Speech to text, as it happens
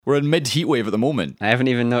We're in mid-heat wave at the moment. I haven't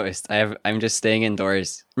even noticed. I'm just staying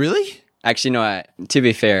indoors. Really? Actually, no, to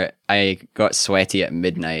be fair, I got sweaty at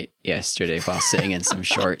midnight yesterday while sitting in some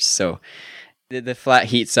shorts. So the flat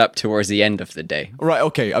heats up towards the end of the day. Right,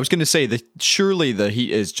 okay. I was going to say that surely the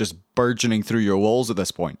heat is just burgeoning through your walls at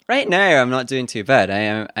this point. Right now, I'm not doing too bad.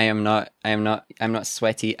 I'm not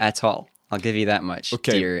sweaty at all. I'll give you that much,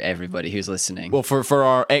 dear everybody who's listening. Well, for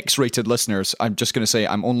our X-rated listeners, I'm just going to say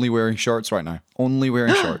I'm only wearing shorts right now. Only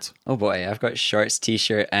wearing shorts. Oh boy, I've got shorts,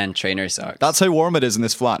 t-shirt, and trainer socks. That's how warm it is in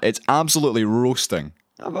this flat. It's absolutely roasting.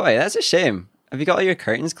 Oh boy, that's a shame. Have you got all your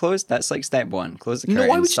curtains closed? That's like step one. Close the curtains. No,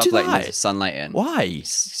 why would you stop do letting that? the sunlight in. Why?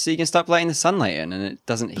 So you can stop letting the sunlight in and it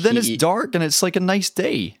doesn't But then heat it's you. dark and it's like a nice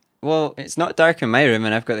day. Well, it's not dark in my room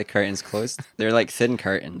and I've got the curtains closed. They're like thin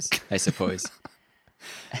curtains, I suppose.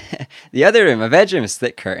 The other room, my bedroom, is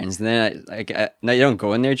thick curtains, and then now you don't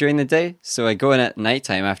go in there during the day, so I go in at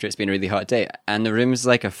nighttime after it's been a really hot day, and the room's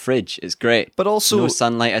like a fridge. It's great, But also, no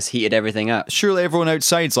sunlight has heated everything up. surely everyone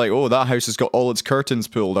outside's like, oh, that house has got all its curtains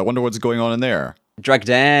pulled. I wonder what's going on in there. Drugged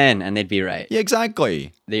in, and they'd be right. Yeah,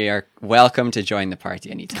 exactly. They are welcome to join the party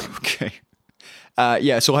anytime. Okay.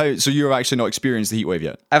 So you've actually not experienced the heat wave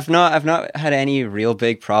yet? I've not had any real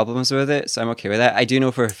big problems with it, so I'm okay with that. I do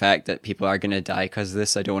know for a fact that people are going to die because of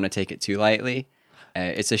this. So I don't want to take it too lightly.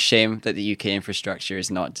 It's a shame that the UK infrastructure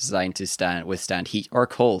is not designed to withstand heat or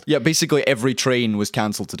cold. Yeah, basically every train was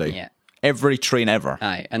cancelled today. Yeah. Every train ever.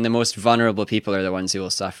 Aye, and the most vulnerable people are the ones who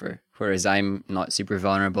will suffer, whereas I'm not super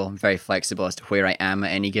vulnerable. I'm very flexible as to where I am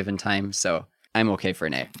at any given time, so I'm okay for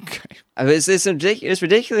now. Okay. It's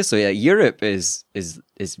ridiculously Europe is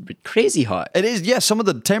crazy hot. It is, yeah, some of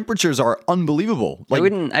the temperatures are unbelievable. I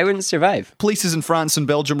wouldn't survive. Places in France and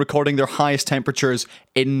Belgium recording their highest temperatures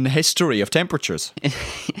in history of temperatures.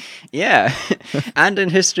 Yeah, and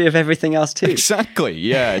in history of everything else too. Exactly,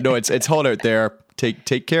 yeah. No, it's hot out there.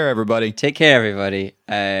 Take care, everybody. Take care, everybody.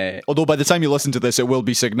 Although by the time you listen to this, it will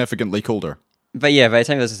be significantly colder. But yeah, by the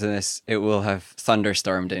time you listen to this, it will have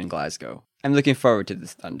thunderstormed in Glasgow. I'm looking forward to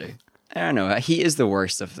this thunder. I don't know. Heat is the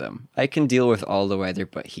worst of them. I can deal with all the weather,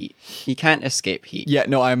 but heat. You can't escape heat. Yeah,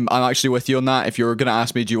 no, I'm actually with you on that. If you're going to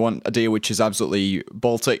ask me, do you want a day which is absolutely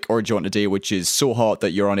Baltic, or do you want a day which is so hot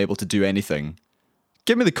that you're unable to do anything?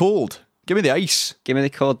 Give me the cold. Give me the ice. Give me the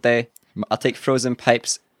cold day. I'll take frozen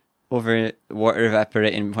pipes over water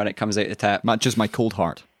evaporating when it comes out the tap. Matches my cold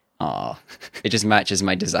heart. Aw. It just matches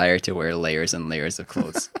my desire to wear layers and layers of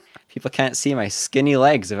clothes. People can't see my skinny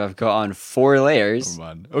legs if I've got on 4 layers. Oh,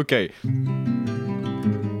 man. Okay.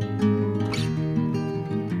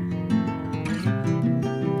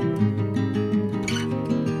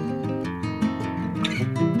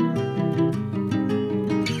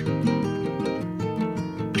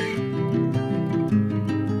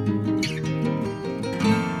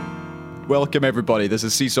 Welcome, everybody. This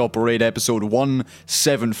is Seesaw Parade episode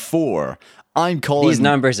 174. I'm Colin. These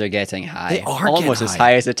numbers are getting high. They are almost getting as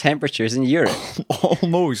high as the temperatures in Europe.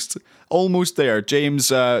 Almost there. James,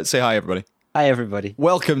 say hi, everybody. Hi, everybody.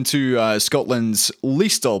 Welcome to Scotland's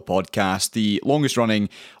least dull podcast, the longest running.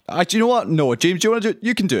 Do you know what? No, James, do you want to do it?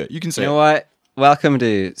 You can do it. You can say You know what? Welcome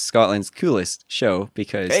to Scotland's coolest show,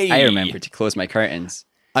 because I remember to close my curtains.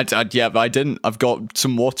 Yeah, but I didn't. I've got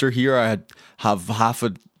some water here. I have half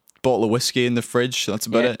a bottle of whiskey in the fridge. That's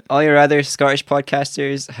about it. All your other Scottish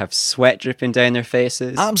podcasters have sweat dripping down their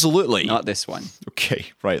faces. Absolutely. Not this one.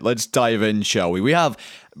 Okay, right. Let's dive in, shall we? We have,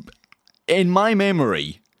 in my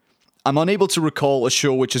memory, I'm unable to recall a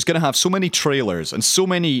show which is going to have so many trailers and so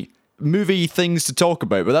many movie things to talk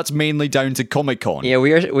about, but that's mainly down to Comic-Con. Yeah,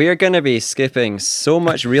 we are going to be skipping so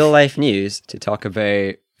much real life news to talk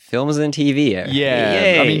about films and TV. Yeah,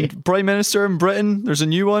 Yay. I mean, Prime Minister in Britain, there's a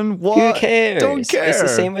new one. What? Who cares? Don't care. It's the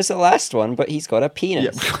same as the last one, but he's got a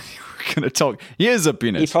penis. Yeah, we're going to talk. He is a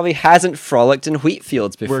penis. He probably hasn't frolicked in wheat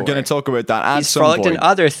fields before. We're going to talk about that at He's some frolicked point. in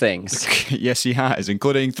other things. Yes, he has,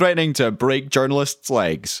 including threatening to break journalists'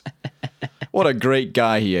 legs. What a great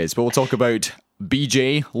guy he is. But we'll talk about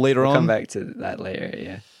BJ later on. Come back to that later,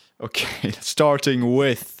 yeah. Okay, starting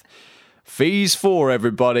with Phase 4,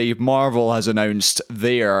 everybody. Marvel has announced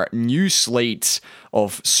their new slate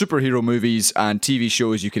of superhero movies and TV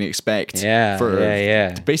shows you can expect for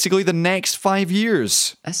basically the next 5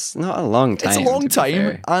 years. That's not a long time. It's a long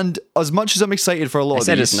time, and as much as I'm excited for a lot of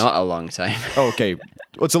these... it's not a long time. Okay, well,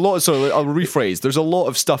 it's a lot, so I'll rephrase. There's a lot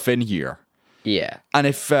of stuff in here. Yeah. And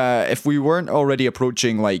if we weren't already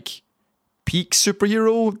approaching, like, peak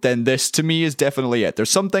superhero, then this to me is definitely it. There's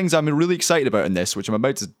some things I'm really excited about in this, which I'm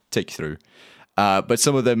about to take you through, but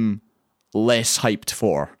some of them less hyped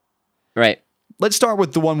for. Right. let's start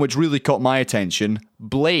with the one which really caught my attention,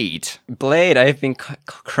 Blade. Blade, I've been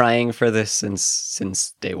crying for this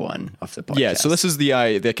since day one of the podcast. Yeah, so this is the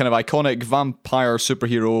kind of iconic vampire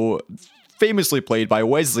superhero famously played by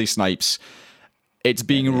Wesley Snipes. It's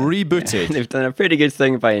being rebooted. They've done a pretty good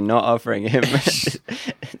thing by not offering him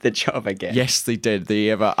the job again. Yes, they did. They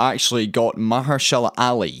have actually got Mahershala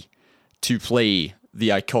Ali to play the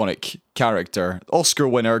iconic character. Oscar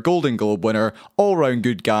winner, Golden Globe winner, all-round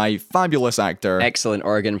good guy, fabulous actor. Excellent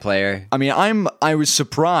organ player. I mean, I was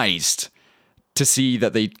surprised to see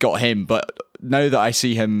that they got him, but now that I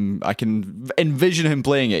see him, I can envision him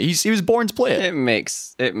playing it. He was born to play it. It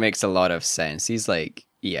makes a lot of sense. He's like,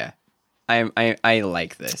 yeah. I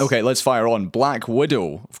like this. Okay, let's fire on. Black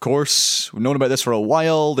Widow, of course. We've known about this for a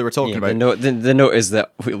while. They were talking about... The note is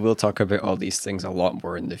that we'll talk about all these things a lot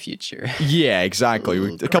more in the future. Yeah,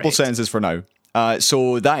 exactly. A couple sentences for now.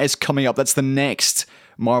 So that is coming up. That's the next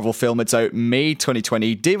Marvel film. It's out May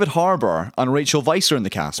 2020. David Harbour and Rachel Weisz are in the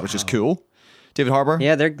cast, which is cool. David Harbour.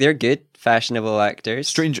 Yeah, they're good, fashionable actors.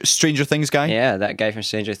 Stranger Things guy. Yeah, that guy from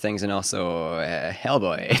Stranger Things and also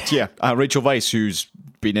Hellboy. Yeah, Rachel Weisz, who's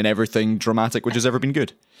been in everything dramatic which has ever been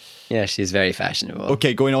good. Yeah, she's very fashionable.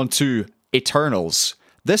 Okay, going on to Eternals.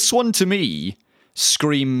 This one, to me,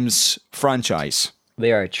 screams franchise.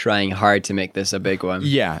 They are trying hard to make this a big one.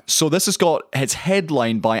 Yeah, so this has got, it's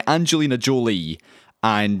headlined by Angelina Jolie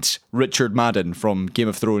and Richard Madden from Game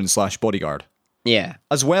of Thrones / Bodyguard. Yeah.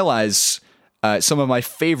 As well as some of my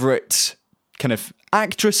favourite kind of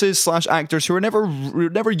actresses / actors who are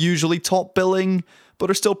never usually top billing, but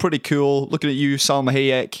are still pretty cool. Looking at you, Salma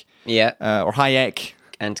Hayek. Yeah. Or Hayek.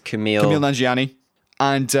 And Camille Nanjiani.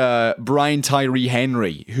 And Brian Tyree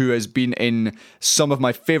Henry, who has been in some of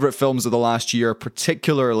my favourite films of the last year,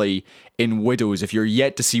 particularly in Widows. If you're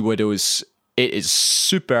yet to see Widows, it is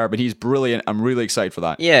superb and he's brilliant. I'm really excited for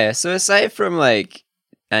that. Yeah, so aside from like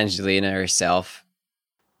Angelina herself,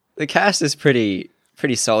 the cast is pretty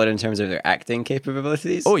solid in terms of their acting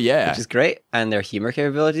capabilities. Oh yeah. Which is great. And their humor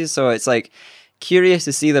capabilities. So it's like curious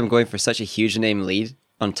to see them going for such a huge name lead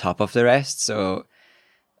on top of the rest. So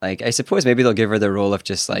like I suppose maybe they'll give her the role of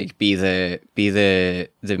just like be the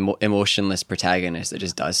emotionless protagonist that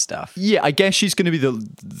just does stuff. Yeah, I guess she's going to be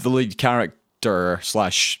the lead character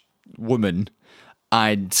 / woman,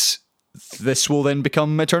 and this will then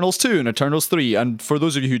become Eternals 2 and Eternals 3. And for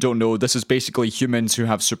those of you who don't know, this is basically humans who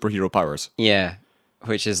have superhero powers. Yeah,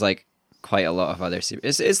 which is like quite a lot of other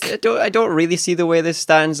series. I don't really see the way this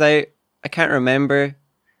stands out. I can't remember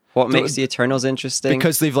what makes the Eternals interesting.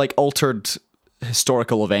 Because they've like altered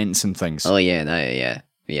historical events and things. Oh yeah,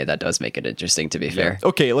 that does make it interesting, to be fair.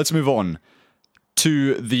 Okay, let's move on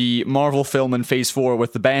to the Marvel film in Phase 4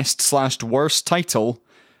 with the best / worst title,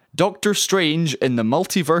 Doctor Strange in the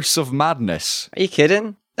Multiverse of Madness. Are you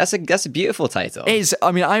kidding? That's a beautiful title.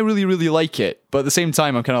 I mean, I really, really like it, but at the same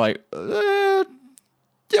time, I'm kind of like,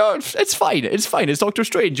 yeah, it's fine. It's fine. It's Doctor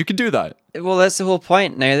Strange. You can do that. Well, that's the whole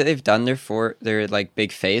point. Now that they've done their like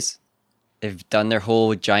big phase, they've done their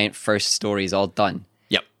whole giant first stories all done.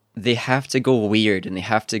 Yep. They have to go weird and they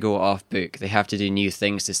have to go off book. They have to do new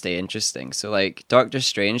things to stay interesting. So like Doctor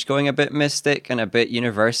Strange going a bit mystic and a bit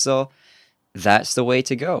universal, that's the way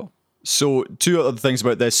to go. So, two other things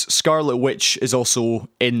about this. Scarlet Witch is also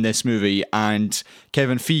in this movie, and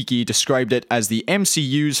Kevin Feige described it as the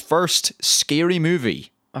MCU's first scary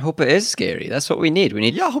movie. I hope it is scary. That's what we need.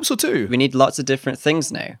 Yeah, I hope so too. We need lots of different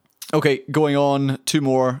things now. Okay, going on, two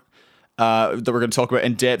more that we're going to talk about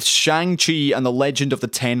in depth. Shang-Chi and the Legend of the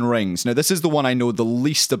Ten Rings. Now, this is the one I know the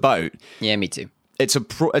least about. Yeah, me too. It's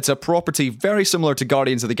a property very similar to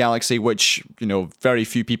Guardians of the Galaxy, which, you know, very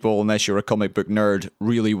few people, unless you're a comic book nerd,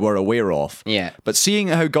 really were aware of. Yeah. But seeing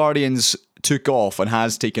how Guardians took off and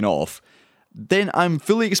has taken off, then I'm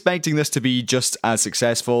fully expecting this to be just as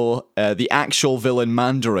successful. The actual villain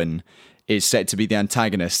Mandarin is set to be the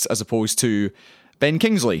antagonist, as opposed to Ben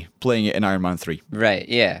Kingsley playing it in Iron Man 3. Right,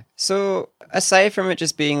 yeah. So, aside from it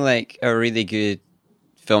just being like a really good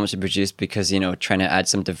film to produce because, you know, trying to add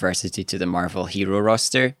some diversity to the Marvel hero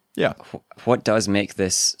roster. Yeah. What does make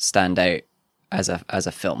this stand out as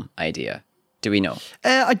a film idea? Do we know?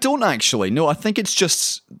 I don't actually. No, I think it's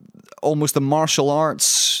just almost the martial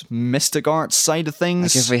arts, mystic arts side of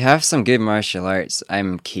things. Like if we have some good martial arts,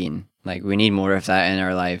 I'm keen. Like we need more of that in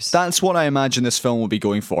our lives. That's what I imagine this film will be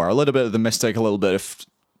going for. A little bit of the mystic, a little bit of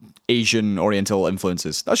Asian Oriental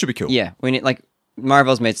influences. That should be cool. Yeah, we need like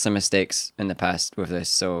Marvel's made some mistakes in the past with this,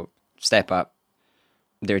 so step up.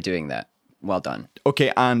 They're doing that. Well done.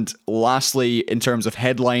 Okay, and lastly, in terms of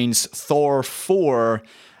headlines, Thor 4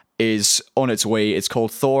 is on its way. It's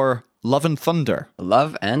called Thor Love and Thunder.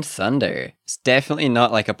 Love and Thunder. It's definitely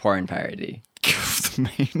not like a porn parody. of the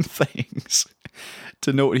main things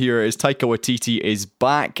to note here is Taika Waititi is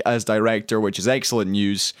back as director, which is excellent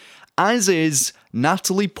news, as is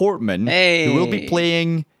Natalie Portman, who will be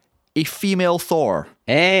playing a female Thor.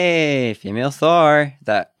 Hey, female Thor.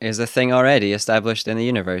 That is a thing already established in the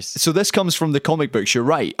universe. So this comes from the comic books, you're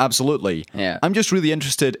right, absolutely. Yeah. I'm just really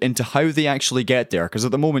interested into how they actually get there, because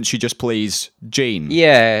at the moment she just plays Jane.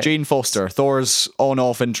 Yeah. Jane Foster, Thor's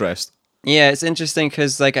on-off interest. Yeah, it's interesting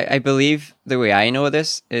because, like, I believe the way I know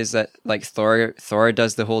this is that, like, Thor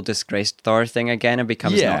does the whole disgraced Thor thing again and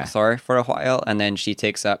becomes not Thor for a while, and then she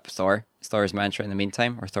takes up Thor's mantra in the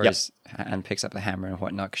meantime, or and picks up the hammer and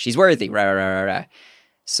whatnot, 'cause she's worthy, rah, rah, rah, rah.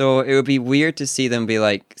 So it would be weird to see them be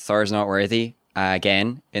like, Thor's not worthy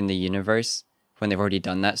again in the universe when they've already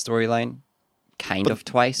done that storyline kind of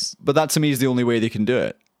twice. But that to me is the only way they can do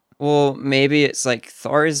it. Well, maybe it's like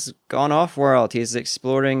Thor's gone off world. He's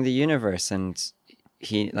exploring the universe, and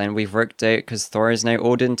we've worked out, because Thor is now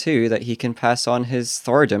Odin too, that he can pass on his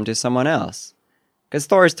Thordom to someone else. Because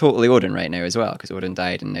Thor is totally Odin right now as well, because Odin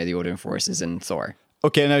died, and now the Odin force is in Thor.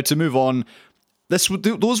 Okay, now to move on. Those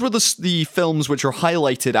were the films which are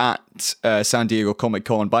highlighted at San Diego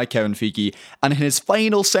Comic-Con by Kevin Feige, and in his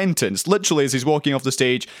final sentence, literally as he's walking off the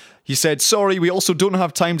stage, he said, "Sorry, we also don't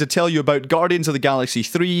have time to tell you about Guardians of the Galaxy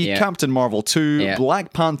 3, Captain Marvel 2,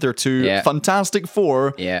 Black Panther 2, Fantastic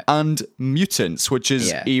Four, and Mutants, which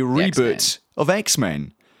is a reboot of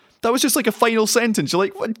X-Men." That was just like a final sentence. You're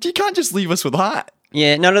like, what? You can't just leave us with that.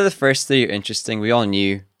 Yeah, none of the first three are interesting. We all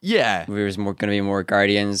knew. Yeah. There was going to be more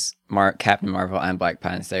Guardians, Captain Marvel, and Black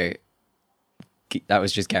Panther. That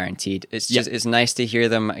was just guaranteed. It's nice to hear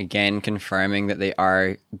them again confirming that they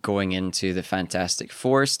are going into the Fantastic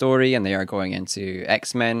Four story, and they are going into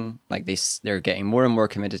X-Men. Like they're getting more and more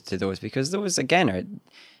committed to those, because those again are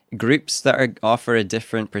groups that offer a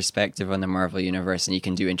different perspective on the Marvel universe, and you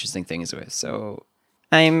can do interesting things with. So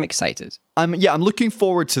I'm excited. I'm looking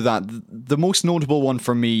forward to that. The most notable one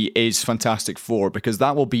for me is Fantastic Four, because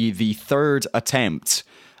that will be the third attempt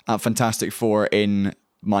at Fantastic Four in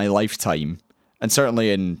my lifetime. And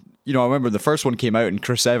certainly I remember the first one came out and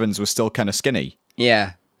Chris Evans was still kind of skinny.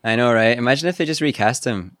 Yeah, I know, right? Imagine if they just recast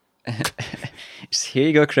him. Just, here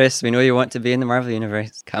you go, Chris. We know you want to be in the Marvel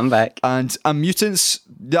Universe. Come back. And Mutants,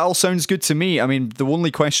 that all sounds good to me. I mean, the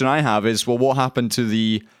only question I have is, well, what happened to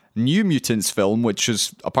the New Mutants film, which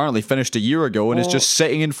was apparently finished a year ago and is just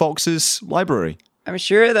sitting in Fox's library? I'm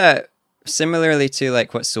sure that similarly to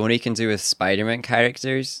like what Sony can do with Spider-Man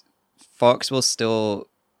characters, Fox will still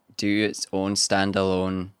do its own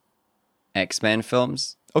standalone X-Men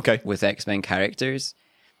films. Okay. With X-Men characters.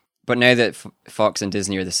 But now that Fox and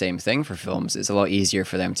Disney are the same thing for films, it's a lot easier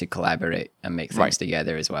for them to collaborate and make things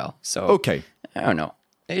together as well. So, okay. I don't know.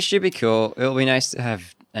 It should be cool. It'll be nice to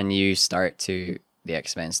have a new start to the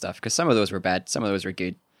X-Men stuff, because some of those were bad, some of those were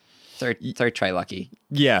good. Third try lucky.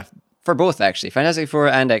 Yeah. For both, actually. Fantastic Four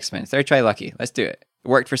and X-Men. Third try lucky. Let's do it. It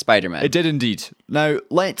worked for Spider-Man. It did indeed. Now,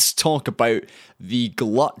 let's talk about the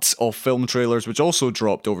glut of film trailers, which also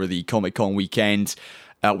dropped over the Comic-Con weekend.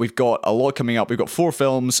 We've got a lot coming up. We've got 4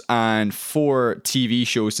 films and 4 TV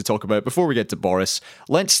shows to talk about. Before we get to Boris,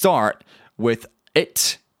 let's start with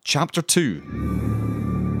It Chapter 2.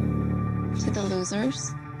 To the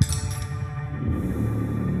losers.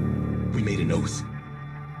 We made an oath.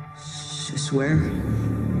 Swear?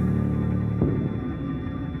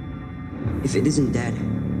 If it isn't dead,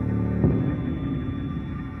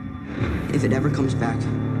 if it ever comes back,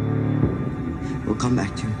 we'll come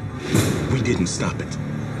back to it. We didn't stop it.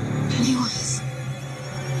 Pennywise.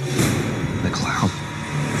 The clown.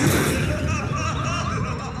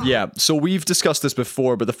 Yeah, so we've discussed this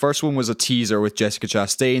before, but the first one was a teaser with Jessica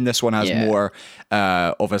Chastain. This one has more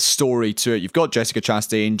of a story to it. You've got Jessica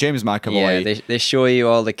Chastain, James McAvoy. Yeah, they show you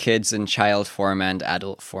all the kids in child form and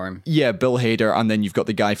adult form. Yeah, Bill Hader, and then you've got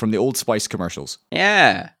the guy from the Old Spice commercials.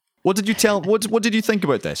 Yeah. What did you what did you think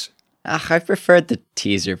about this? I preferred the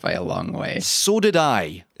teaser by a long way. So did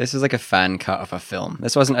I. This was like a fan cut of a film.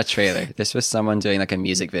 This wasn't a trailer. This was someone doing like a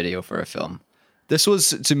music video for a film. This was,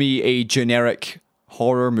 to me, a generic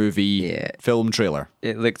horror movie film trailer.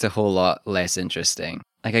 It looked a whole lot less interesting.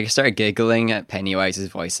 Like, I started giggling at Pennywise's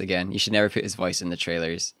voice again. You should never put his voice in the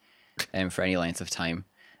trailers for any length of time.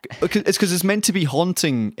 It's because it's meant to be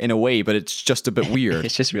haunting in a way, but it's just a bit weird.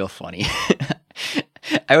 It's just real funny.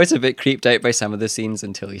 I was a bit creeped out by some of the scenes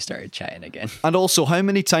until he started chatting again. And also, how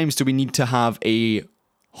many times do we need to have a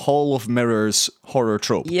Hall of Mirrors horror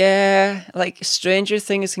trope? Yeah, like Stranger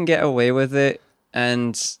Things can get away with it,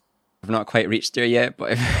 and I've not quite reached there yet,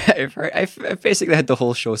 but I've basically had the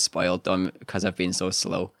whole show spoiled because I've been so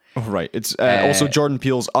slow. Oh, right. It's also Jordan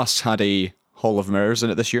Peele's Us had a Hall of Mirrors in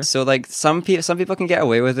it this year. So like some people can get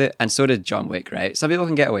away with it, and so did John Wick, right? Some people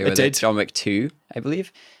can get away with it. did. John Wick 2, I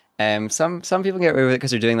believe. Some people get away with it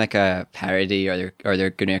because they're doing like a parody, or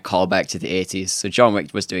they're doing a callback to the 80s. So John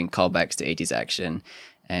Wick was doing callbacks to 80s action,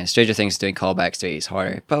 and Stranger Things is doing callbacks to 80s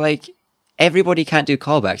horror. But like everybody can't do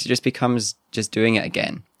callbacks; it just becomes just doing it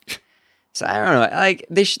again. So I don't know. Like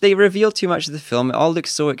they reveal too much of the film. It all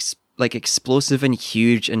looks so explosive and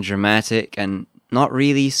huge and dramatic, and not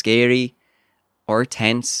really scary or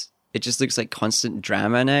tense. It just looks like constant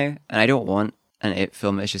drama now, and I don't want an It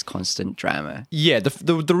film that's just constant drama. Yeah,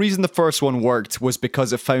 the reason the first one worked was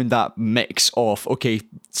because it found that mix of, okay,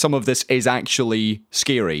 some of this is actually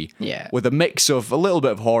scary, Yeah. with a mix of a little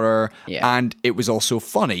bit of horror, Yeah. and it was also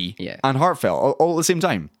funny Yeah. and heartfelt all at the same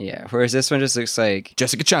time. Yeah, whereas this one just looks like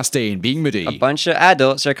Jessica Chastain being moody. a bunch of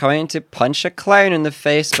adults are coming to punch a clown in the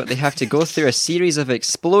face, but they have to go through a series of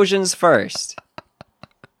explosions first.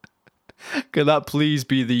 Could that please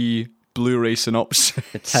be the Blu-ray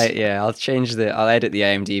synopsis? Yeah, I'll edit the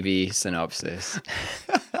IMDb synopsis.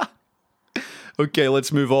 Okay,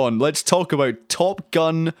 let's move on. Let's talk about Top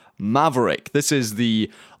Gun Maverick. This is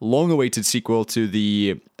the long-awaited sequel to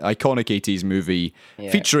the iconic 80s movie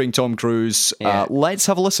featuring Tom Cruise. Yeah. Let's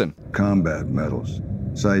have a listen. Combat medals,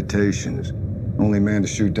 citations. Only man to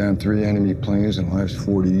shoot down 3 enemy planes in the last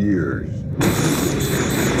 40 years.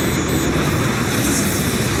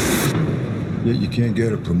 Yet you can't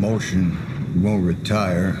get a promotion, you won't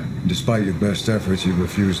retire. Despite your best efforts, you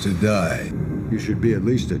refuse to die. You should be at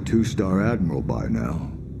least a 2-star admiral by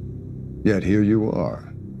now. Yet here you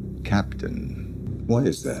are, captain. Why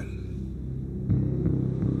is that?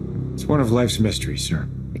 It's one of life's mysteries, sir.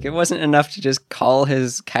 Like, it wasn't enough to just call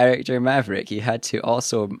his character Maverick. He had to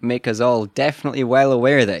also make us all definitely well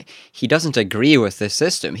aware that he doesn't agree with the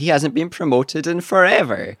system. He hasn't been promoted in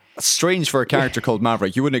forever. Strange for a character called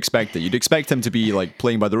Maverick. You wouldn't expect it. You'd expect him to be like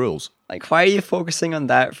playing by the rules. Like, why are you focusing on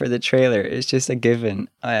that for the trailer? It's just a given.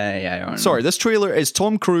 I don't know. Sorry, this trailer is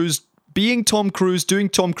Tom Cruise being Tom Cruise, doing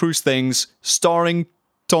Tom Cruise things, starring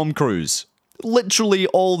Tom Cruise. Literally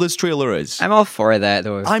all this trailer is. I'm all for that,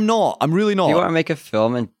 though. I'm not. I'm really not. If you want to make a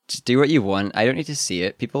film and just do what you want, I don't need to see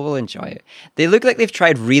it. People will enjoy it. They look like they've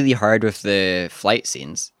tried really hard with the flight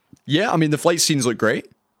scenes. Yeah, I mean, the flight scenes look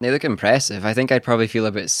great. They look impressive. I think I'd probably feel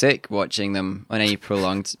a bit sick watching them on any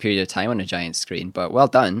prolonged period of time on a giant screen, but well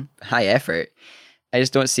done. High effort. I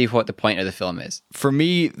just don't see what the point of the film is. For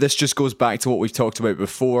me, this just goes back to what we've talked about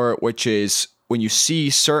before, which is when you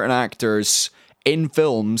see certain actors in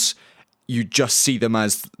films, you just see them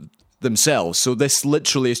as themselves. So this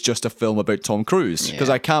literally is just a film about Tom Cruise, because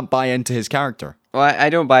I can't buy into his character. Well, I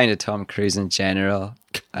don't buy into Tom Cruise in general.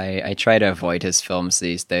 I try to avoid his films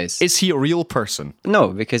these days. Is he a real person? No,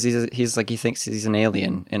 because he's like, he thinks he's an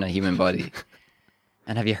alien in a human body.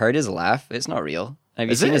 And have you heard his laugh? It's not real. Have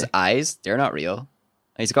you seen his eyes? They're not real.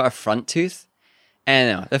 He's got a front tooth.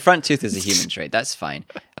 And no, the front tooth is a human trait. That's fine.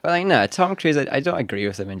 But like, no, Tom Cruise, I don't agree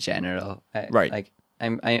with him in general. Right. Like,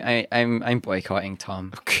 I'm boycotting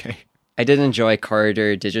Tom. Okay. I did enjoy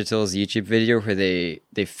Corridor Digital's YouTube video where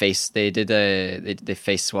they face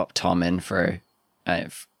swap Tom in for,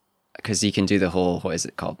 because he can do the whole, what is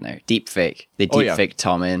it called now? Deepfake. They deepfake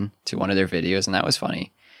Tom in to one of their videos, and that was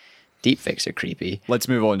funny. Deepfakes are creepy. Let's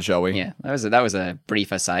move on, shall we? Yeah, that was a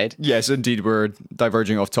brief aside. Yes, indeed, we're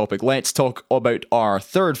diverging off topic. Let's talk about our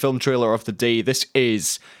third film trailer of the day. This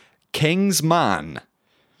is King's Man,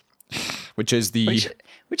 which is the...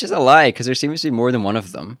 Which is a lie, because there seems to be more than one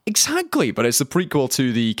of them. Exactly, but it's the prequel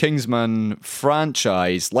to the Kingsman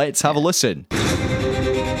franchise. Let's have a listen.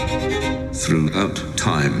 Throughout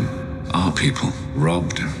time, our people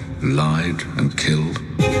robbed, lied, and killed.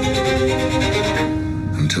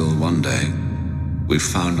 Until one day, we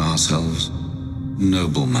found ourselves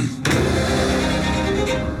noblemen.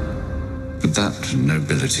 But that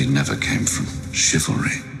nobility never came from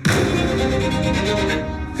chivalry.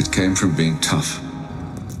 It came from being tough.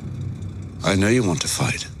 I know you want to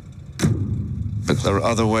fight, but there are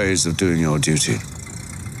other ways of doing your duty.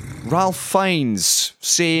 Ralph Fiennes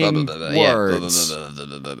saying words.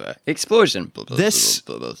 Explosion. This,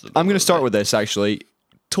 I'm going to start with this actually.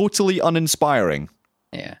 Totally uninspiring.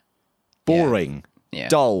 Yeah. Boring. Yeah.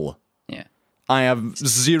 Dull. Yeah. I have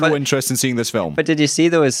zero interest in seeing this film. But did you see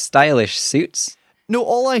those stylish suits? No,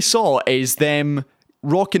 all I saw is them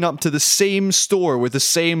rocking up to the same store with the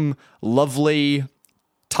same lovely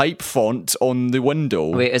type font on the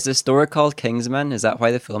window. Wait, is the store called Kingsman? Is that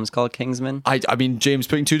why the film's called Kingsman? I mean, James,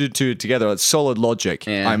 putting two to two together, that's solid logic.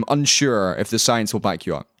 Yeah. I'm unsure if the science will back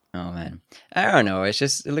you up. Oh, man. I don't know.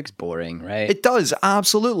 It looks boring, right? It does,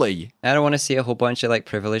 absolutely. I don't want to see a whole bunch of like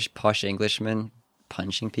privileged posh Englishmen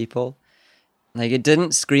punching people. Like, it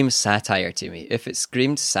didn't scream satire to me. If it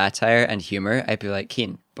screamed satire and humor, I'd be like,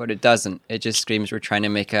 keen. But it doesn't. It just screams we're trying to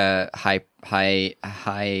make a high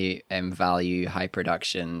value, high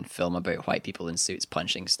production film about white people in suits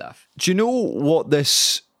punching stuff. Do you know what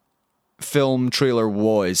this film trailer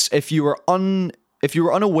was? If you were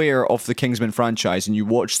unaware of the Kingsman franchise and you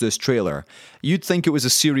watched this trailer, you'd think it was a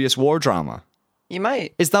serious war drama. You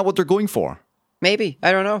might. Is that what they're going for? Maybe.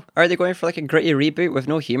 I don't know. Are they going for like a gritty reboot with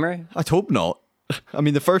no humor? I'd hope not. I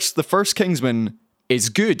mean, the first Kingsman is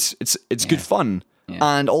good. It's good fun. Yeah.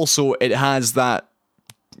 And also it has that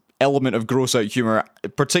element of gross out humor,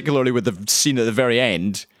 particularly with the scene at the very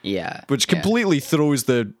end. Yeah. Which completely throws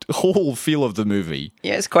the whole feel of the movie.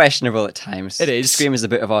 Yeah, it's questionable at times. It is. Scream is a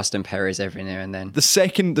bit of Austin Powers every now and then. The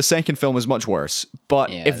second film is much worse. But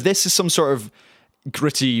if this is some sort of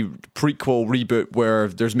gritty prequel reboot where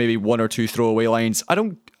there's maybe one or two throwaway lines, I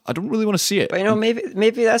don't really want to see it. But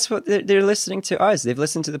maybe that's what they're listening to us. They've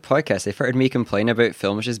listened to the podcast. They've heard me complain about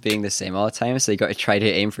films just being the same all the time, so they got to try to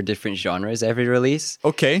aim for different genres every release.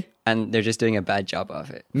 Okay. And they're just doing a bad job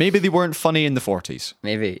of it. Maybe they weren't funny in the 40s.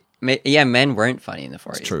 Maybe. Yeah, men weren't funny in the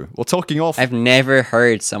 40s. It's true. Well, talking off... I've never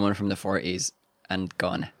heard someone from the 40s and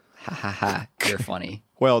gone, ha ha ha, you're funny.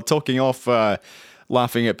 Well, talking off...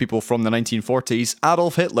 laughing at people from the 1940s,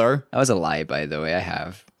 Adolf Hitler. That was a lie, by the way. I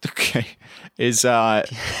have. Okay. I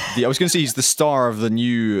was going to say he's the star of the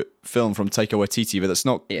new film from Taika Waititi, but that's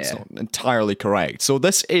not, it's not entirely correct. So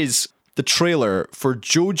this is the trailer for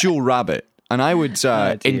Jojo Rabbit, and I would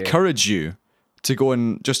encourage you to go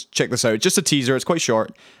and just check this out. Just a teaser. It's quite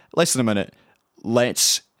short, less than a minute.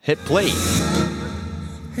 Let's hit play.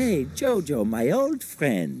 Hey, Jojo, my old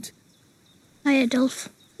friend. Hi, Adolf.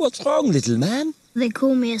 What's wrong, little man? They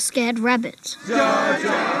call me a scared rabbit.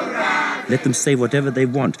 Let them say whatever they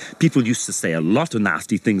want. People used to say a lot of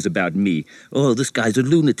nasty things about me. Oh, this guy's a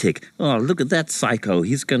lunatic. Oh, look at that psycho.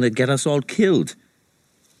 He's going to get us all killed.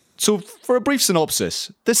 So, for a brief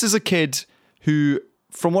synopsis, this is a kid who,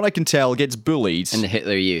 from what I can tell, gets bullied. In the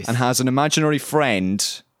Hitler Youth. And has an imaginary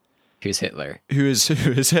friend. Who's Hitler. Who is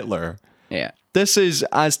Hitler. Yeah. This is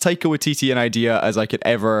as Taika Waititi an idea as I could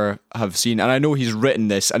ever have seen, and I know he's written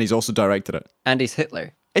this and he's also directed it. And he's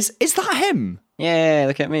Hitler. Is that him? Yeah,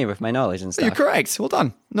 look at me with my knowledge and stuff. You're correct. Well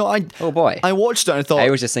done. No, oh boy. I watched it and I thought... I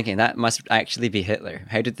was just thinking, that must actually be Hitler.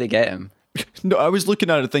 How did they get him? No, I was looking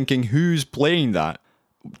at it thinking, who's playing that?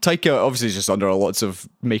 Taika obviously is just under lots of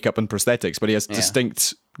makeup and prosthetics, but he has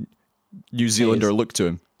distinct New Zealander look to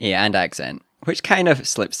him. Yeah, and accent. Which kind of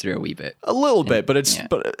slips through a wee bit. A little bit, but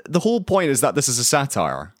but the whole point is that this is a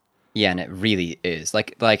satire. Yeah, and it really is.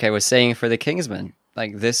 Like I was saying for the Kingsman,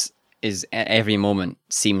 like this is every moment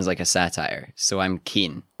seems like a satire, so I'm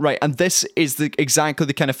keen. Right, and this is exactly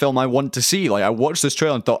the kind of film I want to see. Like I watched this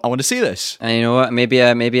trailer and thought I want to see this. And you know what? Maybe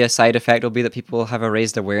a side effect will be that people have a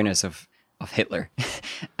raised awareness of Hitler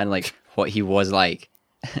and like what he was like,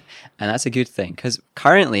 and that's a good thing because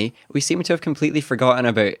currently we seem to have completely forgotten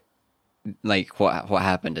about. Like what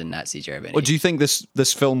happened in Nazi Germany. Well, do you think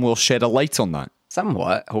this film will shed a light on that?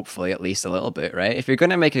 Somewhat, hopefully, at least a little bit, right? If you're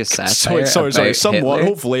going to make a satire, sorry, somewhat, Hitler,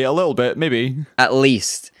 hopefully, a little bit, maybe. At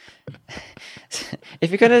least,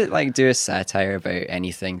 if you're going to like do a satire about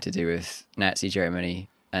anything to do with Nazi Germany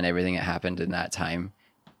and everything that happened in that time,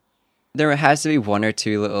 there has to be one or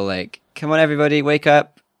two little like, come on, everybody, wake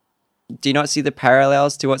up. Do you not see the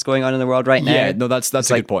parallels to what's going on in the world right now? Yeah, no, that's a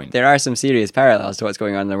good point. There are some serious parallels to what's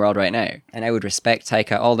going on in the world right now. And I would respect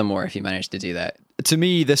Taika all the more if he managed to do that. To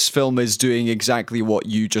me, this film is doing exactly what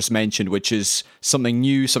you just mentioned, which is something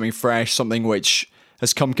new, something fresh, something which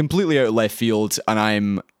has come completely out of left field, and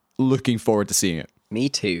I'm looking forward to seeing it. Me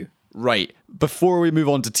too. Right. Before we move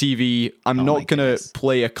on to TV, I'm not going to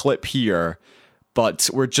play a clip here, but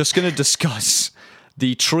we're just going to discuss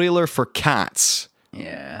the trailer for Cats.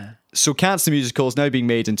 Yeah. So Cats the musical is now being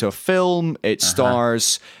made into a film. It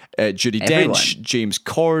stars Judi Dench, James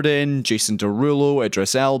Corden, Jason Derulo,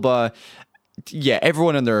 Idris Elba. Yeah,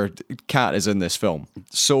 everyone and their cat is in this film.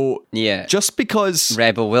 So just because...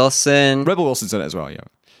 Rebel Wilson's in it as well, yeah.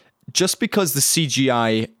 Just because the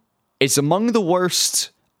CGI is among the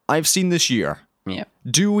worst I've seen this year,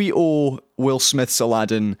 do we owe Will Smith's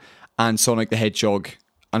Aladdin and Sonic the Hedgehog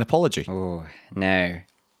an apology? Oh, no.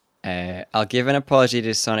 I'll give an apology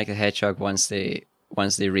to Sonic the Hedgehog once they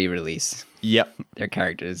re-release their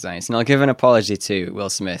character designs, and I'll give an apology to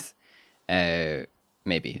Will Smith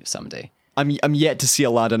maybe someday. I'm yet to see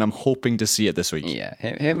Aladdin. I'm hoping to see it this week. Yeah,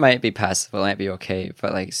 it might be passable, it might be okay,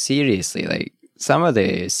 but like seriously, like some of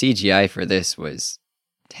the CGI for this was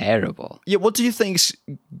terrible. Yeah, what do you think's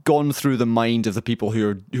gone through the mind of the people who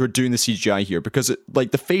are doing the CGI here? Because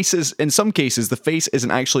the faces, in some cases, the face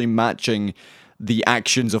isn't actually matching the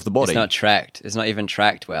actions of the body. It's not tracked. It's not even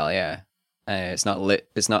tracked well. Yeah, it's not lit.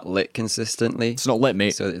 It's not lit consistently. It's not lit,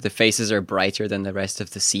 mate. So the faces are brighter than the rest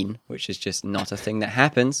of the scene, which is just not a thing that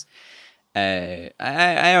happens. I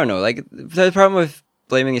don't know. Like, the problem with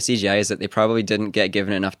blaming the CGI is that they probably didn't get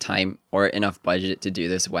given enough time or enough budget to do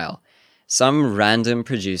this well. Some random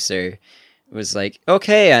producer was like,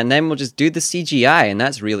 okay, and then we'll just do the CGI, and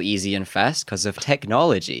that's real easy and fast because of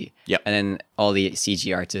technology. Yep. And then all the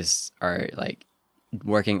CG artists are like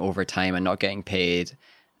working overtime and not getting paid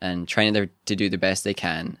and trying to do the best they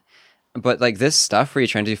can. But like this stuff where you're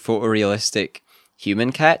trying to do photorealistic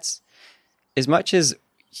human cats, as much as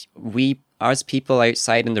we as people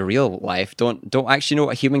outside in the real life don't actually know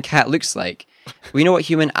what a human cat looks like. We know what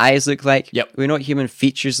human eyes look like. Yep. We know what human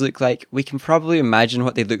features look like. We can probably imagine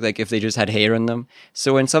what they look like if they just had hair on them.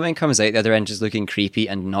 So when something comes out the other end just looking creepy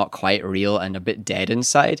and not quite real and a bit dead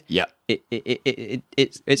inside,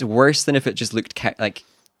 it's worse than if it just looked like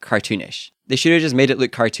cartoonish. They should have just made it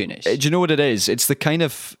look cartoonish. Do you know what it is? It's the kind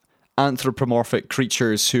of anthropomorphic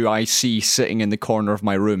creatures who I see sitting in the corner of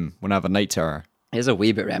my room when I have a night terror. It's a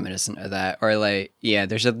wee bit reminiscent of that. Or like, yeah,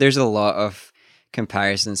 there's a lot of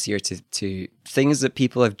comparisons here to things that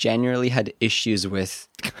people have generally had issues with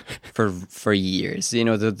for years. You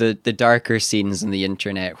know, the darker scenes on the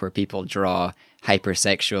internet where people draw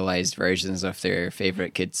hypersexualized versions of their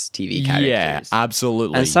favorite kids' TV characters. Yeah,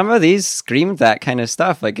 absolutely. And some of these screamed that kind of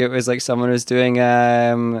stuff. Like, it was like someone was doing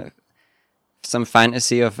some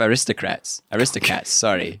fantasy of aristocrats,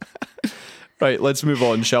 sorry. Right, let's move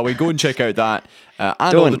on, shall we? Go and check out that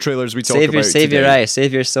and all the trailers we talked about Save today. your eye,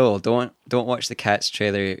 save your soul. Don't watch the Cats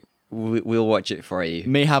trailer. We'll watch it for you.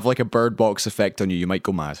 May have like a Bird Box effect on you. You might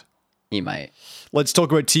go mad. You might. Let's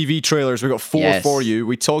talk about TV trailers. We've got 4 for you.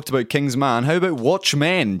 We talked about Kingsman. How about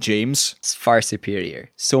Watchmen, James? It's far superior.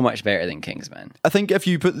 So much better than Kingsman. I think if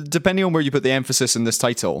you put, depending on where you put the emphasis in this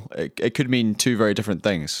title, it could mean 2 very different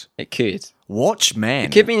things. It could.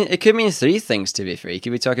 Watchmen. It could mean 3 things, to be fair. You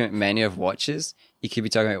could be talking about many of watches. You could be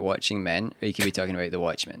talking about watching men, or you could be talking about The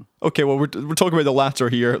Watchmen. Okay, well, we're talking about the latter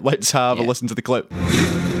here. Let's have a listen to the clip.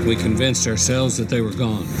 We convinced ourselves that they were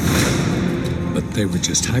gone, but they were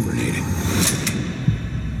just hibernating.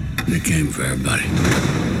 They came for everybody.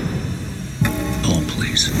 All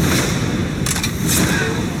please.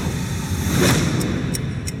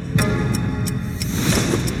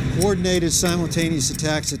 Coordinated simultaneous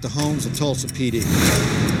attacks at the homes of Tulsa PD.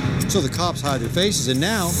 So the cops hide their faces, and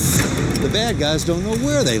now the bad guys don't know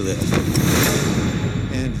where they live.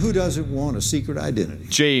 And who doesn't want a secret identity?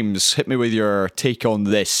 James, hit me with your take on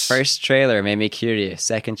this. First trailer made me curious.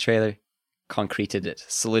 Second trailer concreted it,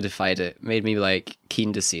 solidified it, made me like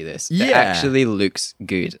keen to see this. Yeah. It actually looks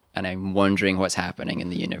good, and I'm wondering what's happening in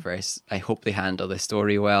the universe. I hope they handle the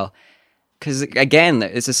story well. Because again,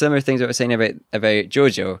 it's a similar thing that I was saying about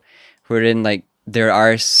JoJo, wherein like there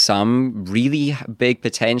are some really big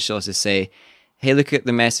potentials to say, hey, look at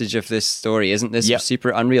the message of this story. Isn't this super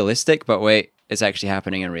unrealistic? But wait, it's actually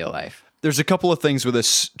happening in real life. There's a couple of things with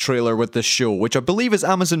this trailer, with this show, which I believe is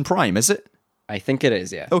Amazon Prime, is it? I think it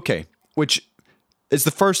is, yeah. Okay, which is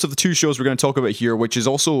the first of the 2 shows we're going to talk about here, which is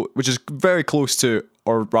very close to,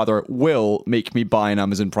 or rather will make me buy an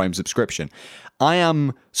Amazon Prime subscription. I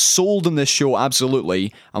am sold on this show,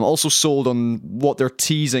 absolutely. I'm also sold on what they're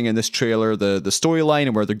teasing in this trailer, the storyline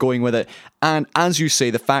and where they're going with it. And as you say,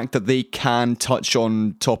 the fact that they can touch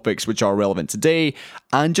on topics which are relevant today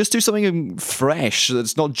and just do something fresh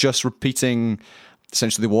that's not just repeating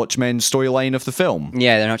essentially the Watchmen storyline of the film.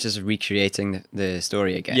 Yeah, they're not just recreating the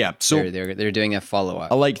story again. Yeah, so they're doing a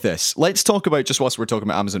follow-up. I like this. Let's talk about, just whilst we're talking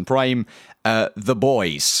about Amazon Prime, The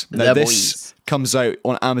Boys. Now, this comes out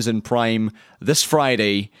on Amazon Prime this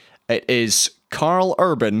Friday. It is Carl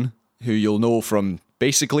Urban, who you'll know from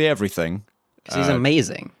basically everything. He's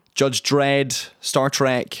amazing. Judge Dredd, Star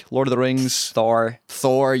Trek, Lord of the Rings.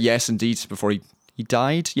 Thor, yes, indeed, before he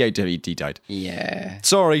died? Yeah, he died. Yeah.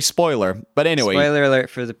 Sorry, spoiler. But anyway. Spoiler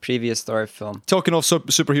alert for the previous Thor film. Talking of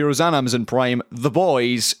superheroes and Amazon Prime, The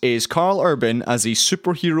Boys is Carl Urban as a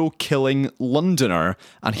superhero-killing Londoner.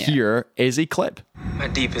 And here is a clip. My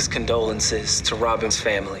deepest condolences to Robin's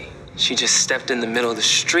family. She just stepped in the middle of the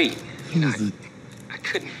street. I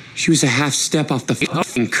couldn't. She was a half step off the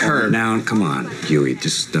fucking curb. Now, come on, Huey,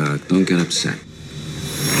 just don't get upset.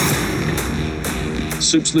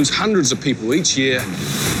 Soups lose hundreds of people each year.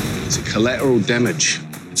 It's a collateral damage.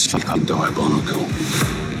 It's fucking diabolical.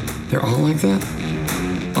 They're all like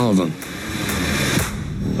that? All of them.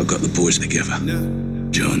 I got the boys together.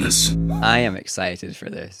 Jonas. I am excited for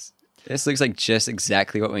this. This looks like just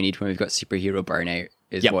exactly what we need when we've got superhero burnout,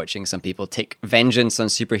 is watching some people take vengeance on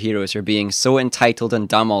superheroes for being so entitled and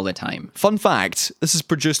dumb all the time. Fun fact, this is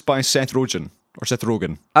produced by Seth Rogen. Or Seth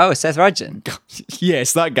Rogen. Oh, Seth Rogen.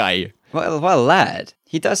 Yes, that guy. What a lad.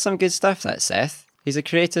 He does some good stuff, that Seth. He's a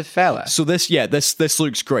creative fella. So this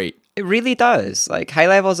looks great. It really does. Like, high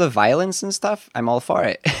levels of violence and stuff, I'm all for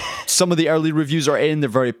it. Some of the early reviews are in. They're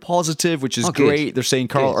very positive, which is great. They're saying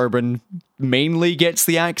Carl Urban mainly gets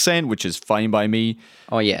the accent, which is fine by me.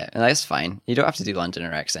 Oh, yeah, that's fine. You don't have to do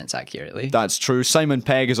Londoner accents accurately. That's true. Simon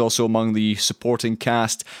Pegg is also among the supporting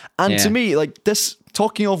cast. And to me, like this,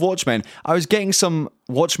 talking of Watchmen, I was getting some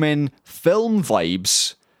Watchmen film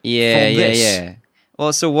vibes from this. Yeah.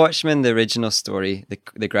 Well, so Watchmen, the original story,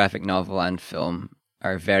 the graphic novel and film,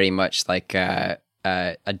 are very much like a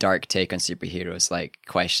dark take on superheroes, like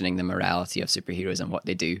questioning the morality of superheroes and what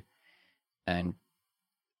they do. And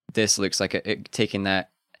this looks like taking that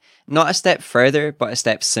not a step further, but a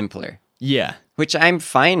step simpler. Yeah. Which I'm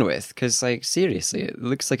fine with, because, like, seriously, it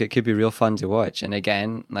looks like it could be real fun to watch. And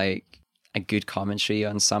again, like, a good commentary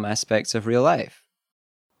on some aspects of real life.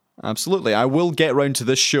 Absolutely. I will get round to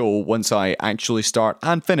this show once I actually start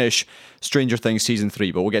and finish Stranger Things Season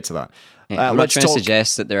 3, but we'll get to that. I'm not trying to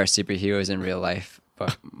suggest that there are superheroes in real life,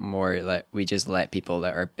 but more like we just let people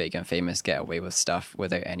that are big and famous get away with stuff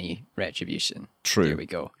without any retribution. True. There we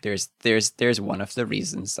go. There's one of the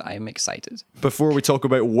reasons I'm excited. Before we talk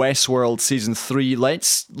about Westworld Season 3,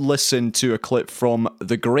 let's listen to a clip from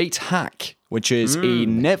The Great Hack, which is a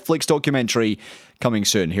Netflix documentary coming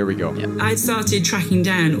soon. Here we go. I started tracking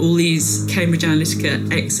down all these Cambridge Analytica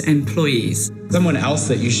ex-employees. Someone else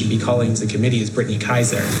that you should be calling to committee is Brittany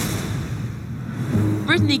Kaiser.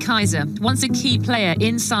 Brittany Kaiser, once a key player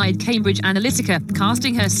inside Cambridge Analytica,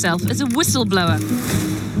 casting herself as a whistleblower.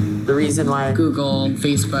 The reason why Google and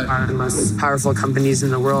Facebook are the most powerful companies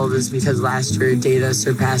in the world is because last year data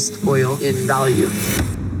surpassed oil in value.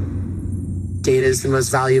 Data is the most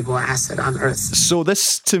valuable asset on Earth. So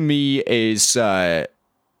this, to me, is I'm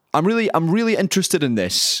really interested in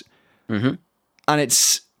this, and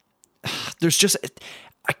there's just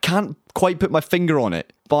I can't quite put my finger on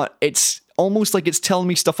it, but it's almost like it's telling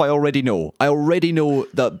me stuff I already know. I already know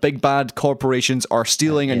that big bad corporations are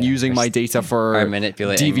stealing and using my data for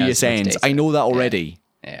devious ends. I know that already.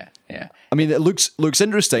 Yeah. I mean, it looks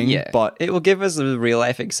interesting, but it will give us real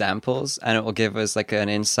life examples, and it will give us like an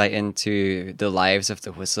insight into the lives of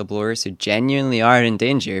the whistleblowers who genuinely are in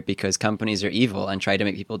danger because companies are evil and try to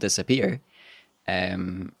make people disappear.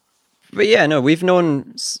 But yeah, no, we've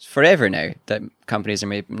known forever now that companies are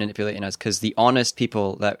manipulating us because the honest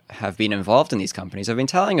people that have been involved in these companies have been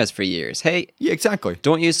telling us for years, hey, yeah, exactly,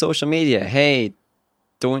 don't use social media. Hey,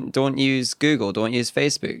 don't use Google, don't use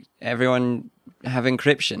Facebook. Everyone have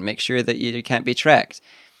encryption. Make sure that you can't be tracked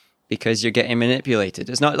because you're getting manipulated.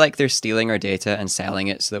 It's not like they're stealing our data and selling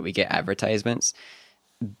it so that we get advertisements.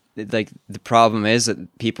 Like, the problem is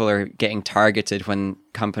that people are getting targeted when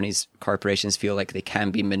corporations feel like they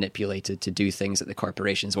can be manipulated to do things that the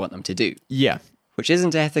corporations want them to do. Yeah. Which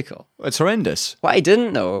isn't ethical. It's horrendous. What I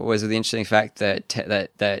didn't know was the interesting fact that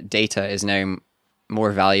that data is now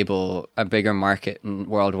more valuable, a bigger market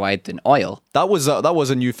worldwide than oil. That was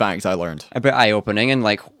a new fact I learned. A bit eye-opening, and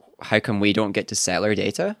like, how come we don't get to sell our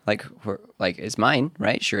data? Like, it's mine,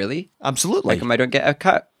 right? Surely. Absolutely. How come I don't get a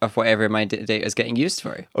cut of whatever my data is getting used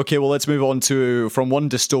for? Okay, well, let's move on from one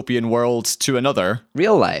dystopian world to another.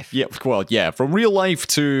 Real life. Yeah, well, yeah, from real life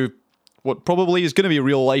to what probably is going to be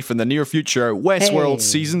real life in the near future. Westworld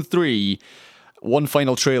Season 3. One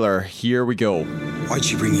final trailer. Here we go. Why'd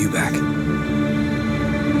she bring you back?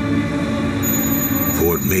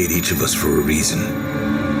 Ford made each of us for a reason.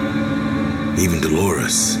 Even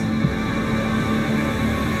Dolores.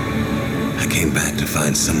 I came back to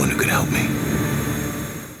find someone who could help me.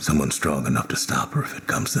 Someone strong enough to stop her if it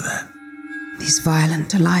comes to that. These violent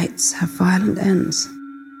delights have violent ends.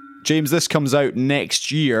 James, this comes out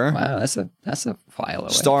next year. Wow, that's a while away.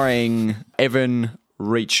 Starring Evan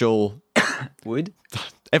Rachel Wood.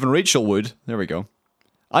 Evan Rachel Wood. There we go.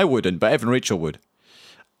 I wouldn't, but Evan Rachel Wood.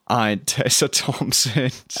 And Tessa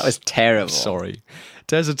Thompson. That was terrible. Sorry.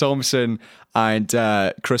 Tessa Thompson and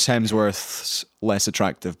Chris Hemsworth's less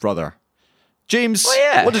attractive brother. James,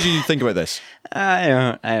 what did you think about this?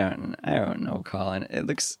 I don't know, Colin. It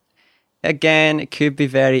looks, again, it could be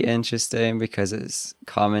very interesting because it's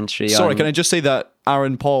commentary. Sorry, can I just say that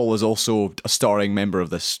Aaron Paul is also a starring member of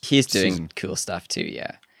this He's doing season. Cool stuff too,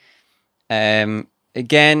 yeah.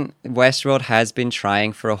 again, Westworld has been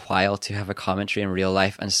trying for a while to have a commentary in real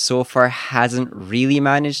life, and so far hasn't really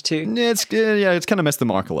managed to. Yeah, it's kind of missed the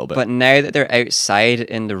mark a little bit. But now that they're outside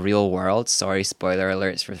in the real world, sorry, spoiler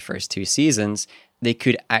alerts for the first 2 seasons, they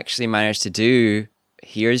could actually manage to do,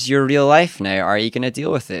 here's your real life now. Are you going to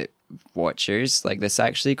deal with it? Watchers, like, this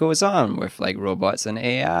actually goes on with like robots and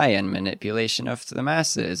AI and manipulation of the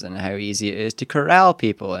masses and how easy it is to corral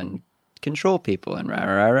people and control people and rah,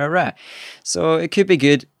 rah, rah, rah. So it could be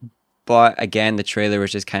good. But again, the trailer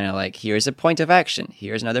was just kind of like, here's a point of action.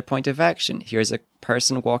 Here's another point of action. Here's a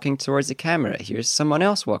person walking towards the camera. Here's someone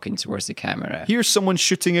else walking towards the camera. Here's someone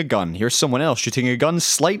shooting a gun. Here's someone else shooting a gun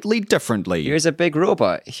slightly differently. Here's a big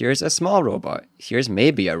robot. Here's a small robot. Here's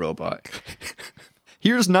maybe a robot.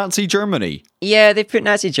 Here's Nazi Germany. Yeah, they put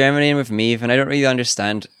Nazi Germany in with Maeve, and I don't really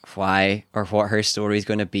understand why or what her story is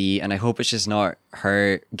going to be. And I hope it's just not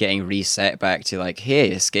her getting reset back to like, hey,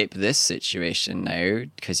 escape this situation now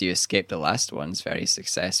because you escaped the last ones very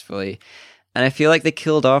successfully. And I feel like they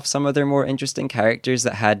killed off some of their more interesting characters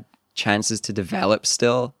that had chances to develop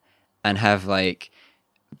still, and have like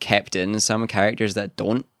kept in some characters that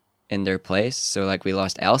don't in their place. So like we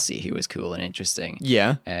lost Elsie, who was cool and interesting.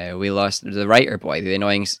 Yeah. We lost the writer boy, the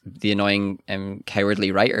annoying cowardly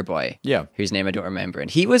writer boy. Yeah. Whose name I don't remember. And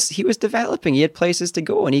he was developing. He had places to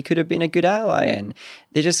go, and he could have been a good ally. And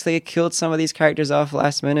they just killed some of these characters off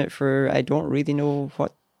last minute for I don't really know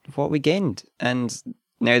what we gained. And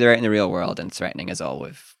now they're out in the real world and threatening us all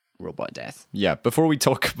with robot death. Yeah. Before we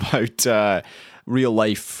talk about real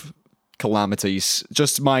life calamities,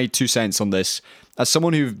 just my 2 cents on this. As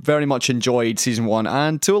someone who very much enjoyed season 1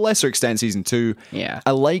 and to a lesser extent season 2, yeah,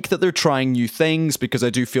 I like that they're trying new things, because I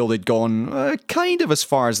do feel they'd gone kind of as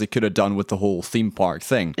far as they could have done with the whole theme park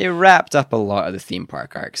thing. They wrapped up a lot of the theme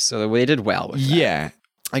park arcs, so they did well with that. Yeah.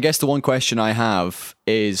 I guess the one question I have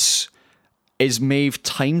is Maeve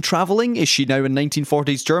time traveling? Is she now in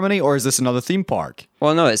 1940s Germany, or is this another theme park?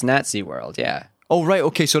 Well, no, it's Nazi world, yeah. Oh, right,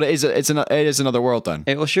 okay, so it is another world then.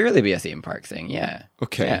 It will surely be a theme park thing, yeah.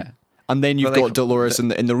 Okay. Yeah. And then you've got Dolores in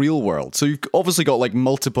the real world. So you've obviously got like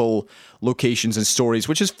multiple locations and stories,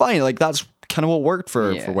 which is fine. Like that's kind of what worked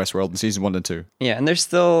for Westworld in season 1 and 2. Yeah, and there's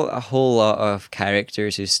still a whole lot of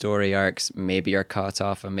characters whose story arcs maybe are cut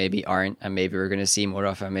off and maybe aren't, and maybe we're going to see more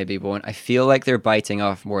of and maybe won't. I feel like they're biting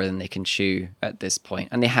off more than they can chew at this point,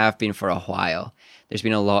 and they have been for a while. There's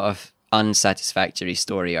been a lot of unsatisfactory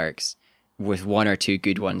story arcs, with 1 or 2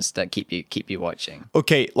 good ones that keep you watching.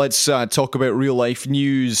 Okay, let's talk about real life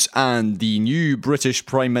news. And the new British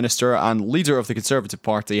Prime Minister and leader of the Conservative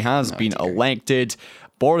Party has been elected,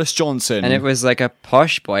 Boris Johnson. And it was like a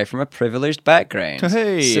posh boy from a privileged background.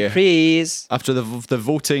 Hey! Surprise! After the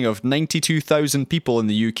voting of 92,000 people in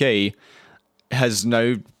the UK, has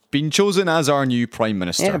now been chosen as our new Prime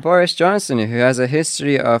Minister. Yeah, Boris Johnson, who has a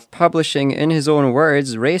history of publishing, in his own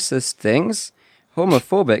words, racist things,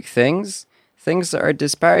 homophobic things that are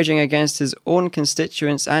disparaging against his own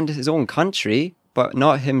constituents and his own country, but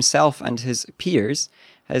not himself and his peers,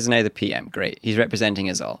 is now the PM. Great. He's representing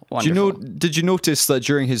us all. Wonderful. Did you notice that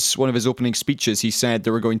during one of his opening speeches, he said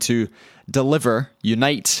they were going to deliver,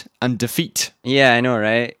 unite, and defeat? Yeah, I know,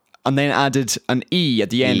 right? And then added an E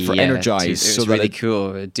at the end for energize. It was really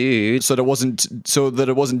cool, dude. So that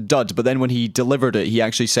it wasn't dud. But then when he delivered it, he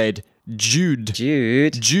actually said, Jude.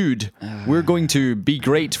 We're going to be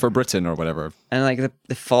great for Britain or whatever. And like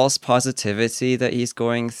the false positivity that he's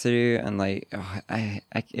going through, and like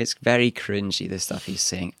it's very cringy, the stuff he's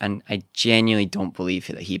saying, and I genuinely don't believe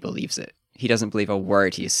that he believes it. He doesn't believe a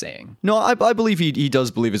word he's saying. No, I believe he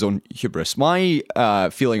does believe his own hubris. My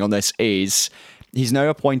feeling on this is he's now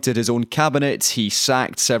appointed his own cabinet. He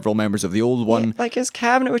sacked several members of the old one. Yeah, like his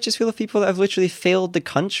cabinet, which is full of people that have literally failed the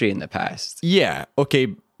country in the past. Yeah,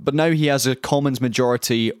 okay, but now he has a Commons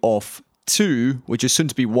majority of 2, which is soon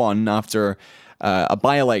to be 1 after a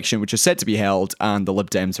by-election, which is set to be held, and the Lib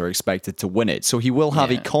Dems are expected to win it. So he will have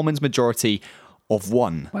a Commons majority of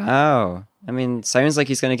 1. Wow. I mean, sounds like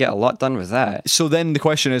he's going to get a lot done with that. So then the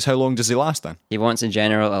question is, how long does he last then? He wants a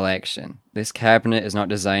general election. This cabinet is not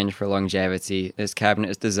designed for longevity. This cabinet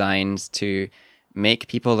is designed to make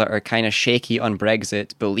people that are kind of shaky on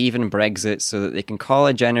Brexit believe in Brexit so that they can call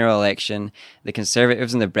a general election. The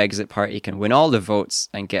Conservatives and the Brexit Party can win all the votes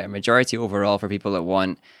and get a majority overall for people that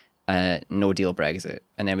want no deal Brexit.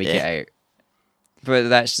 And then we get out. But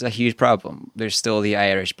that's a huge problem. There's still the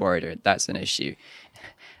Irish border. That's an issue.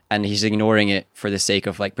 And he's ignoring it for the sake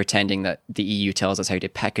of like pretending that the EU tells us how to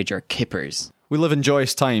package our kippers. We live in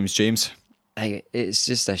joyous times, James. It's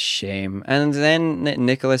just a shame. And then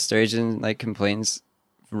Nicola Sturgeon like complains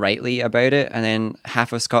rightly about it, and then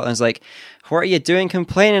half of Scotland's like, what are you doing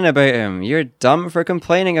complaining about him? You're dumb for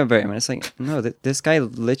complaining about him. And it's like, no, this guy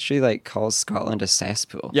literally like calls Scotland a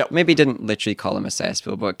cesspool. Yep. Maybe he didn't literally call him a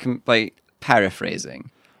cesspool, but like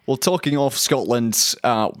paraphrasing. Well, talking of Scotland,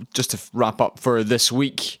 just to wrap up for this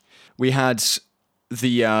week, we had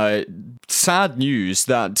the sad news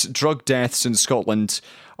that drug deaths in Scotland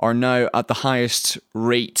are now at the highest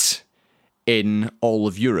rate in all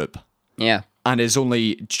of Europe. Yeah. And is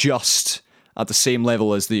only just at the same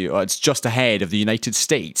level as it's just ahead of the United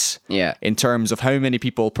States. Yeah. In terms of how many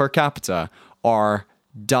people per capita are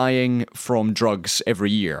dying from drugs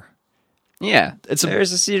every year. Yeah.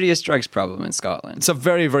 There's a serious drugs problem in Scotland. It's a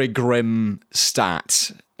very, very grim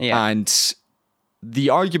stat. Yeah. And the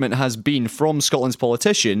argument has been from Scotland's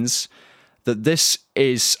politicians that this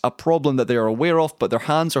is a problem that they are aware of, but their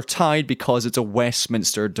hands are tied because it's a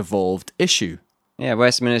Westminster devolved issue. Yeah,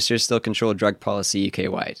 Westminster still control drug policy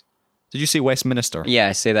UK-wide. Did you say Westminster? Yeah,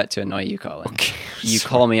 I say that to annoy you, Colin. Okay, you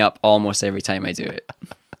call me up almost every time I do it.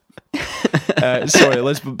 Sorry,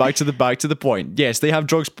 let's back to the point. Yes, they have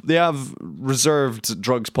drugs. They have reserved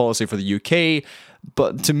drugs policy for the UK,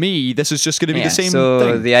 but to me, this is just going to be the same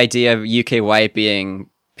thing. The idea of UK-wide being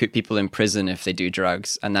put people in prison if they do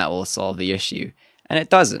drugs, and that will solve the issue, and it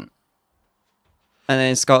doesn't. And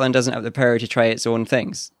then Scotland doesn't have the power to try its own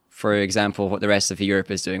things. For example, what the rest of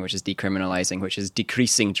Europe is doing, which is decriminalising, which is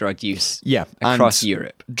decreasing drug use across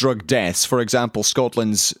Europe. Drug deaths. For example,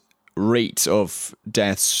 Scotland's rate of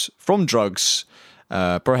deaths from drugs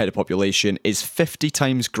per head of population is 50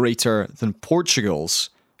 times greater than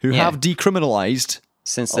Portugal's, who have decriminalised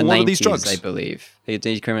since a the lot 90s, of these drugs. I believe. They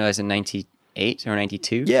decriminalised in 98 or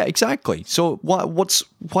 92. Yeah, exactly. So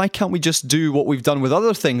why can't we just do what we've done with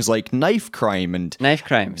other things like knife crime?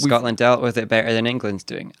 Scotland dealt with it better than England's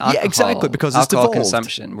doing. Alcohol, yeah, exactly, because it's alcohol devolved.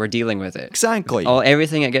 consumption. We're dealing with it. Exactly.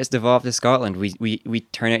 Everything that gets devolved to Scotland, we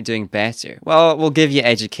turn out doing better. Well, we'll give you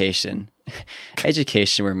education.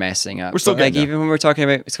 Education, we're messing up. We're still getting there. Even when we're talking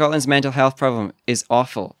about Scotland's mental health problem is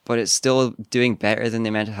awful, but it's still doing better than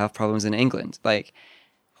the mental health problems in England. Like,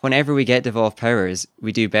 whenever we get devolved powers,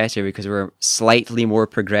 we do better because we're a slightly more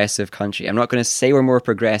progressive country. I'm not going to say we're more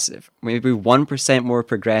progressive. Maybe 1% more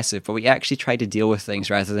progressive, but we actually try to deal with things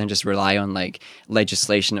rather than just rely on like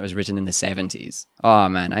legislation that was written in the 70s. Oh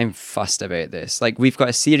man, I'm fussed about this. Like, we've got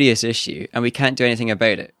a serious issue and we can't do anything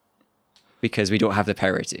about it because we don't have the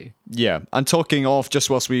power to. Yeah, and talking off, just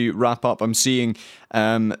whilst we wrap up, I'm seeing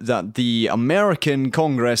that the American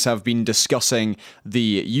Congress have been discussing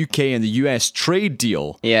the UK and the US trade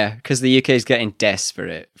deal. Yeah, because the UK is getting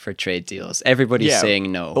desperate for trade deals. Everybody's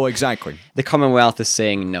saying no. Oh, exactly. The Commonwealth is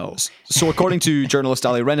saying no. So according to journalist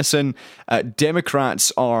Ali Renison,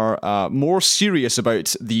 Democrats are more serious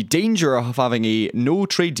about the danger of having a no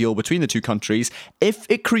trade deal between the two countries if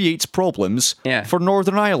it creates problems for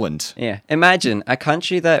Northern Ireland. Yeah. Imagine a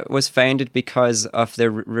country that was founded because of the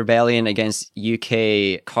rebellion against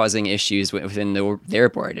UK causing issues within their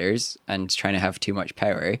borders and trying to have too much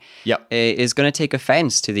power. Is going to take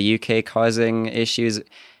offense to the UK causing issues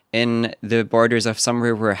in the borders of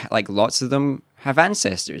somewhere where like lots of them have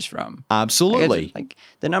ancestors from. Absolutely. Like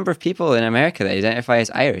the number of people in America that identify as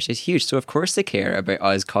Irish is huge, so of course they care about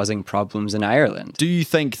us causing problems in Ireland. Do you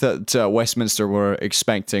think that Westminster were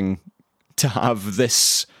expecting to have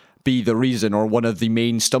this be the reason or one of the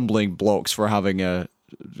main stumbling blocks for having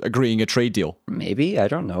agreeing a trade deal? Maybe, I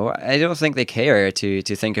don't know. I don't think they care to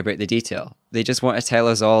think about the detail. They just want to tell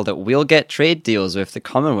us all that we'll get trade deals with the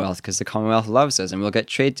Commonwealth because the Commonwealth loves us, and we'll get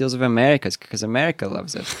trade deals with America because America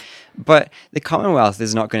loves us. But the Commonwealth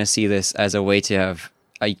is not going to see this as a way to have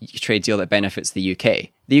a trade deal that benefits the UK.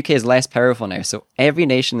 The UK is less powerful now, so every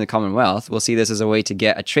nation in the Commonwealth will see this as a way to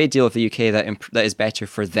get a trade deal with the UK that is better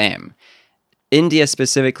for them. India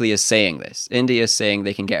specifically is saying this. India is saying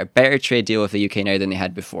they can get a better trade deal with the UK now than they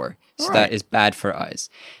had before. So that is bad for us.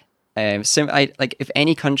 If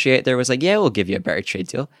any country out there was like, yeah, we'll give you a better trade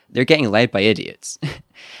deal, they're getting led by idiots.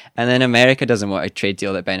 And then America doesn't want a trade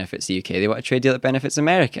deal that benefits the UK. They want a trade deal that benefits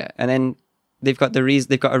America. And then they've got a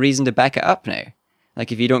reason to back it up now.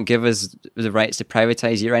 Like, if you don't give us the rights to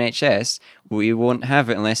privatize your NHS, we won't have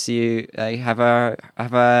it unless you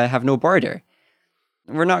have no border.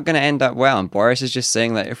 We're not going to end up well. And Boris is just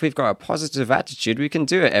saying that if we've got a positive attitude, we can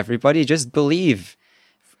do it. Everybody, just believe.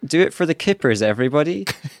 Do it for the kippers, everybody.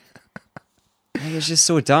 It's just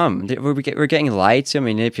so dumb. We're getting lied to and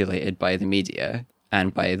manipulated by the media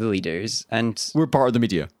and by the leaders. And we're part of the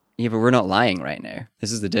media. Yeah, but we're not lying right now.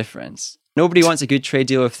 This is the difference. Nobody wants a good trade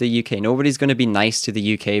deal with the UK. Nobody's going to be nice to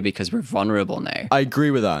the UK because we're vulnerable now. I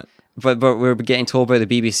agree with that. But we're getting told by the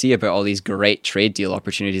BBC about all these great trade deal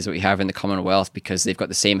opportunities that we have in the Commonwealth because they've got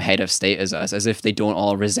the same head of state as us, as if they don't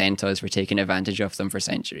all resent us for taking advantage of them for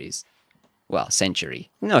centuries. Well, century.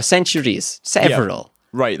 No, centuries. Several. Yeah.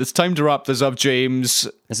 Right, it's time to wrap this up, James.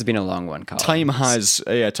 This has been a long one, Carl. Time has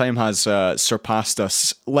surpassed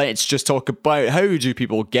us. Let's just talk about how do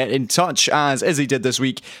people get in touch, as Izzy did this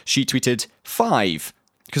week. She tweeted 5,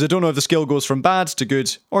 because I don't know if the scale goes from bad to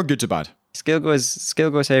good or good to bad. Scale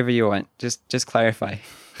goes however you want. Just clarify.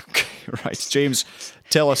 Okay, right. James,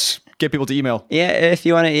 tell us, get people to email. Yeah, if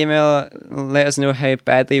you want to email, let us know how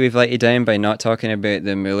badly we've let you down by not talking about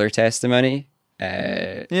the Mueller testimony.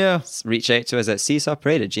 Reach out to us at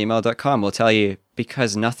seesawparade@gmail.com. We'll tell you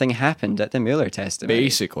because nothing happened at the Mueller testimony.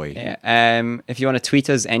 Basically. Yeah. If you want to tweet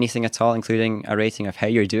us anything at all, including a rating of how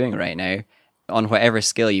you're doing right now, on whatever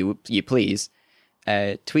scale you please,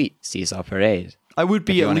 tweet Seesaw Parade. I would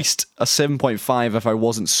be at least a 7.5 if I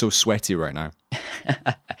wasn't so sweaty right now.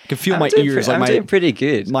 I can feel my ears. I'm doing pretty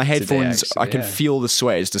good. My headphones, today, actually, I can feel the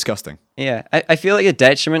sweat. It's disgusting. Yeah. I feel like a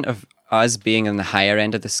detriment of us being on the higher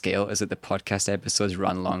end of the scale is that the podcast episodes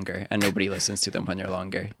run longer and nobody listens to them when they're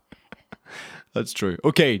longer. That's true.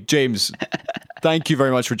 Okay, James, thank you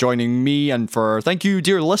very much for joining me, and thank you,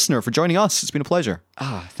 dear listener, for joining us. It's been a pleasure.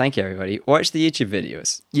 Thank you, everybody. Watch the YouTube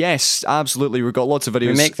videos. Yes, absolutely. We've got lots of videos.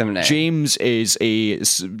 We make them now. James is a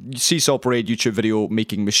Seesaw Parade YouTube video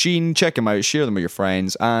making machine. Check him out, share them with your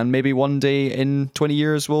friends, and maybe one day in 20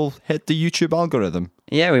 years we'll hit the YouTube algorithm.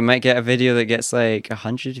 Yeah, we might get a video that gets like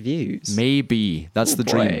 100 views. Maybe. That's the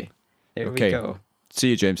dream. There we go.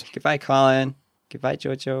 See you, James. Goodbye, Colin. Goodbye,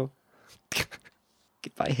 Jojo.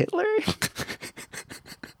 Goodbye, Hitler.